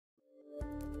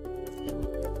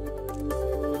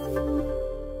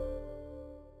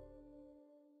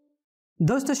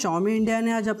दोस्तों Xiaomi India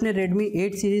ने आज अपने Redmi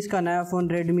 8 सीरीज़ का नया फ़ोन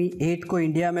Redmi 8 को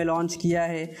इंडिया में लॉन्च किया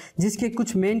है, जिसके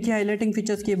कुछ मेन की हाईलाइटिंग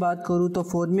फीचर्स की बात करूँ तो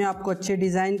फ़ोन में आपको अच्छे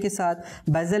डिज़ाइन के साथ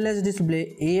bezel-less display,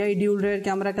 AI dual rare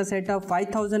camera का सेटअप,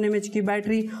 5000 mAh की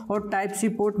बैटरी और टाइप सी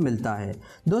पोर्ट मिलता है।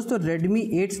 दोस्तों Redmi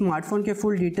 8 स्मार्टफोन के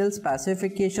full detail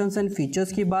specifications and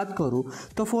features की बात करूँ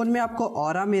तो फ़ोन में आपको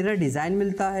ऑरा मिरर डिज़ाइन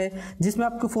मिलता है, जिसमें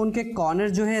आपको फ़ोन के कॉर्नर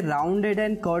जो है राउंडेड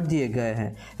एंड कर्व दिए गए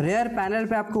हैं। रेयर पैनल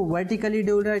पे आपको वर्टिकली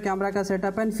ड्यूल रेयर कैमरा का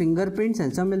सेटअप एंड फिंगरप्रिंट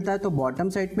सेंसर मिलता है। तो बॉटम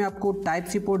साइड में आपको टाइप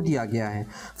सी पोर्ट दिया गया है।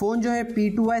 फ़ोन जो है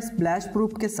P2i स्प्लैश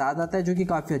प्रूफ के साथ आता है, जो कि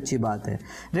काफ़ी अच्छी बात है।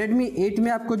 Redmi 8 में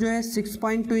आपको जो है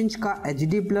 6.2 इंच का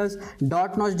HD plus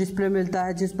dot notch display मिलता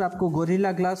है, जिस पर आपको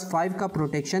गोरिल्ला ग्लास 5 का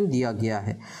प्रोटेक्शन दिया गया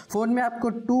है। फ़ोन में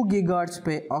आपको 2 गीगाहर्ट्ज़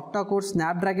पे ऑक्टा कोर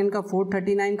स्नैपड्रैगन का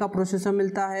 439 का प्रोसेसर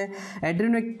मिलता है।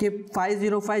 एड्रेनो के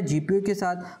 505 GPU के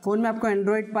साथ फ़ोन में आपको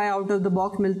Android pi out of the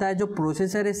box मिलता है। जो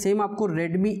प्रोसेसर है सेम आपको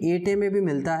Redmi 8A में भी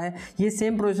मिलता है। ये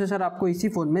सेम प्रोसेसर आपको इसी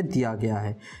फ़ोन में दिया गया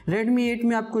है। Redmi 8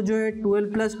 में आपको जो है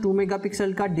 12+2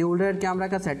 मेगापिक्सल का ड्यूल रेयर कैमरा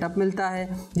का सेटअप मिलता है,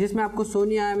 जिसमें आपको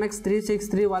सोनी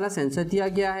IMX363 वाला सेंसर दिया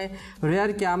गया है।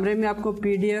 रेयर कैमरे में आपको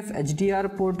PDF, HDR,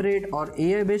 पोर्ट्रेट और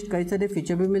AI बेस्ड कई सारे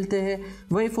फीचर भी मिलते हैं।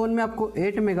 वही फ़ोन में आपको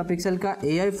 8 मेगापिक्सल का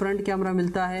AI फ्रंट कैमरा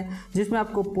मिलता है, जिसमें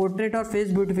आपको पोर्ट्रेट और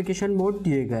फेस ब्यूटिफिकेशन मोड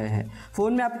दिए गए हैं।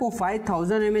 फ़ोन में आपको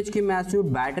 5000 mAh की मैसिव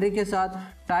बैटरी के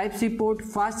साथ टाइप सी पोर्ट,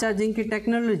 फास्ट चार्जिंग की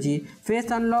technology,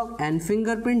 face unlock and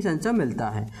fingerprint sensor मिलता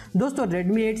है। दोस्तों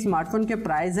Redmi 8 स्मार्टफोन के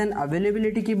प्राइस एंड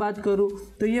अवेलेबिलिटी की बात करूँ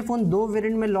तो ये फ़ोन 2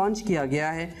 वेरिएंट में लॉन्च किया गया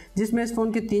है, जिसमें इस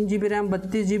फ़ोन के 3GB रैम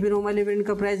 32GB रोम वाले वेरिएंट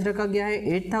का प्राइस रखा गया है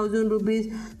 8000 रुपीज़।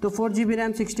 तो 4GB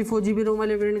रैम 64GB रोम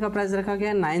वाले वेरिएंट का प्राइस रखा गया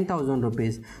है 9000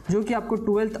 रुपीज़, जो कि आपको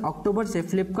 12 अक्टूबर से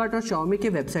फ्लिपकार्ट और Xiaomi के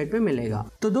वेबसाइट पर मिलेगा।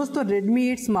 तो दोस्तों Redmi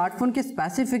 8 स्मार्टफोन के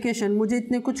स्पेसिफिकेशन मुझे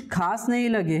इतने कुछ खास नहीं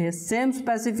लगे हैं। सेम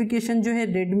स्पेसिफिकेशन जो है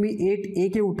Redmi 8A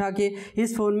के उठा के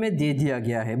इस फ़ोन में दे दिया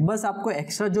गया है। बस आपको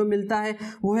एक्स्ट्रा जो मिलता है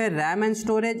वो है रैम एंड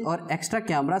स्टोरेज और एक्स्ट्रा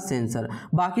कैमरा सेंसर।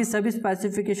 बाकी सभी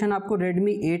स्पेसिफिकेशन आपको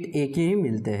Redmi 8A के ही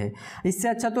मिलते हैं। इससे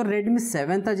अच्छा तो Redmi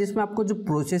 7 था, जिसमें आपको जो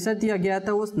प्रोसेसर दिया गया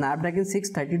था वो स्नैपड्रैगन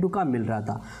 632 का मिल रहा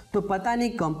था। तो पता नहीं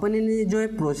कंपनी ने जो है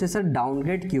प्रोसेसर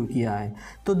डाउनग्रेड क्यों किया है।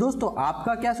 तो दोस्तों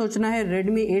आपका क्या सोचना है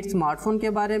Redmi 8 स्मार्टफोन के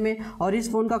बारे में, और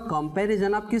इस फ़ोन का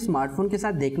कंपैरिजन आप किस स्मार्टफोन के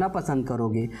साथ देखना पसंद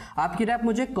करोगे? आपकी राय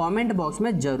मुझे कमेंट बॉक्स में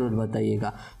ज़रूर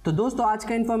बताइएगा। तो दोस्तों आज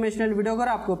का इन्फॉर्मेशनल वीडियो अगर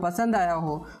आपको पसंद आया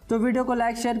हो तो वीडियो को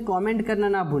लाइक शेयर कमेंट करना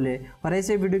ना भूलें, और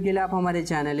ऐसे वीडियो के लिए आप हमारे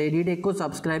चैनल ADTech को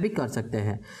सब्सक्राइब भी कर सकते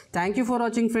हैं। Thank you for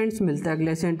watching friends. मिलते हैं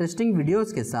अगले से इंटरेस्टिंग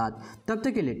वीडियोज़ के साथ। तब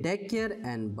तक के लिए take care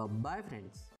and bye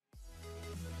friends.